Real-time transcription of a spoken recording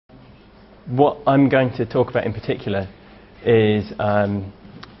what I'm going to talk about in particular is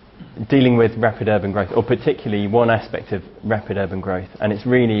dealing with rapid urban growth, or particularly one aspect of rapid urban growth, and it's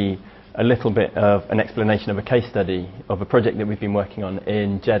really a little bit of an explanation of a case study of a project that we've been working on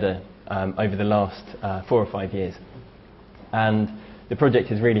in Jeddah over the last 4 or 5 years. And the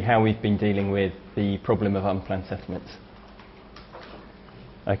project is really how we've been dealing with the problem of unplanned settlements.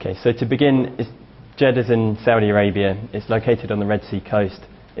 Okay, so to begin, Jeddah's in Saudi Arabia. It's located on the Red Sea coast.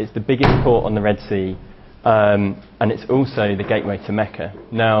 It's the biggest port on the Red Sea, and it's also the gateway to Mecca.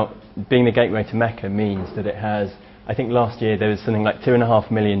 Now, being the gateway to Mecca means that it has, I think last year there was something like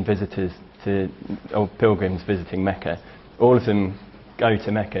 2.5 million visitors or pilgrims visiting Mecca. All of them go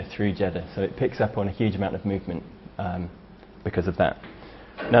to Mecca through Jeddah, so it picks up on a huge amount of movement because of that.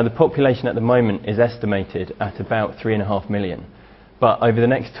 Now, the population at the moment is estimated at about 3.5 million, but over the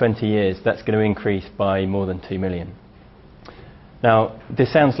next 20 years that's going to increase by more than 2 million. Now,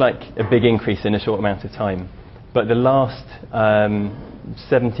 this sounds like a big increase in a short amount of time, but the last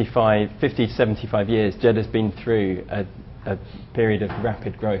 50 to 75 years, Jeddah's been through a period of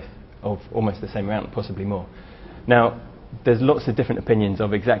rapid growth of almost the same amount, possibly more. Now, there's lots of different opinions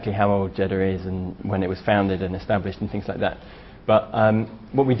of exactly how old Jeddah is and when it was founded and established and things like that. But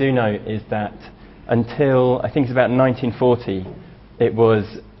what we do know is that until, I think it's about 1940, it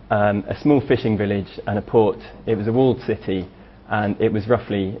was a small fishing village and a port. It was a walled city, and it was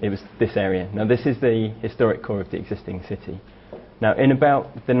this area. Now, this is the historic core of the existing city. Now, in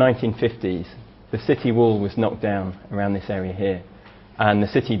about the 1950s, the city wall was knocked down around this area here, and the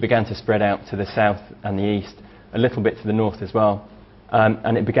city began to spread out to the south and the east, a little bit to the north as well,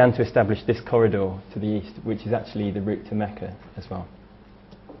 and it began to establish this corridor to the east, which is actually the route to Mecca as well.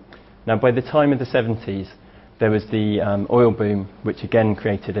 Now, by the time of the 70s, there was the oil boom, which again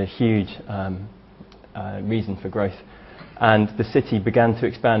created a huge reason for growth, and the city began to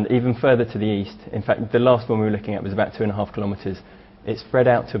expand even further to the east. In fact, the last one we were looking at was about 2.5 kilometres. It spread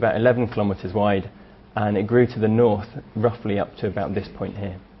out to about 11 kilometres wide, and it grew to the north, roughly up to about this point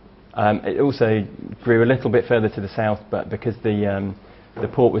here. It also grew a little bit further to the south, but because the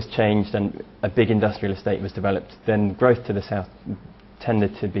port was changed and a big industrial estate was developed, then growth to the south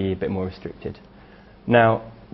tended to be a bit more restricted. Now,